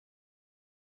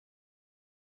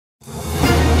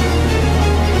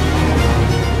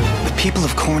people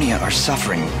of Cornea are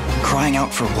suffering, crying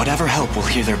out for whatever help will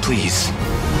hear their pleas.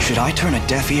 Should I turn a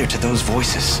deaf ear to those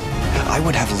voices, I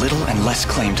would have little and less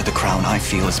claim to the crown I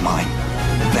feel is mine.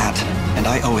 That, and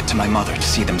I owe it to my mother to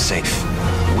see them safe.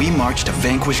 We march to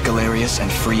vanquish Galerius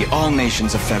and free all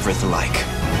nations of Fevrith alike.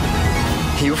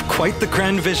 You have quite the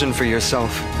grand vision for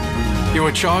yourself. You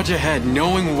would charge ahead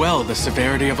knowing well the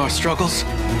severity of our struggles?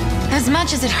 As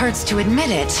much as it hurts to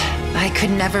admit it, I could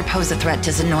never pose a threat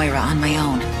to Zenoira on my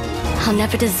own. I'll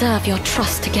never deserve your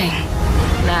trust again.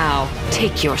 Now,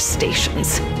 take your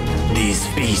stations. These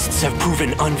beasts have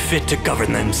proven unfit to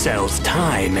govern themselves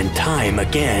time and time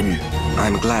again.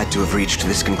 I'm glad to have reached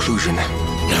this conclusion.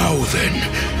 Now then,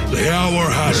 the hour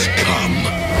has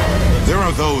come. There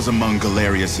are those among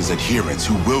Galerius's adherents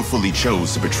who willfully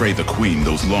chose to betray the Queen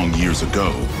those long years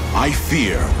ago. I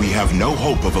fear we have no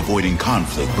hope of avoiding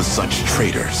conflict with such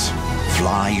traitors.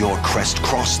 Fly your crest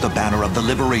across the banner of the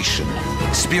liberation.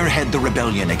 Spearhead the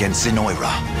rebellion against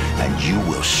Zenoira, and you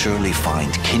will surely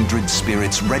find kindred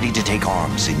spirits ready to take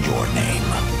arms in your name.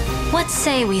 What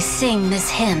say we sing this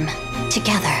hymn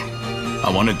together?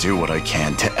 I want to do what I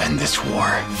can to end this war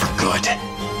for good.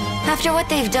 After what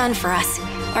they've done for us,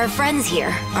 our friends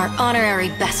here are honorary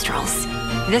Bestrels.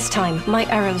 This time, my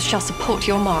arrows shall support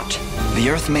your march. The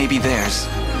earth may be theirs,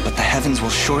 but the heavens will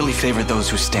surely favor those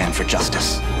who stand for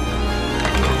justice.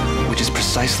 Which is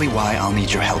precisely why I'll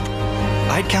need your help.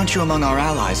 I'd count you among our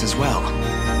allies as well.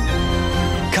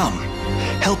 Come,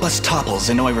 help us topple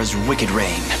Zenoira's wicked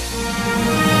reign.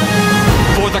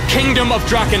 For the kingdom of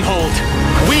Drakenhold,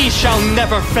 we shall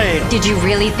never fail. Did you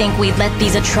really think we'd let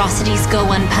these atrocities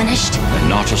go unpunished? And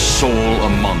not a soul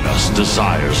among us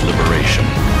desires liberation.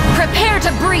 Prepare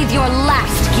to breathe your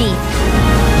last, Geeth.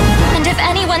 And if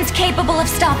anyone's capable of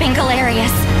stopping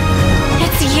Galerius,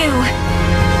 it's you.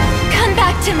 Come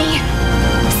back to me,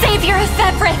 savior of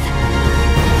Fevrith.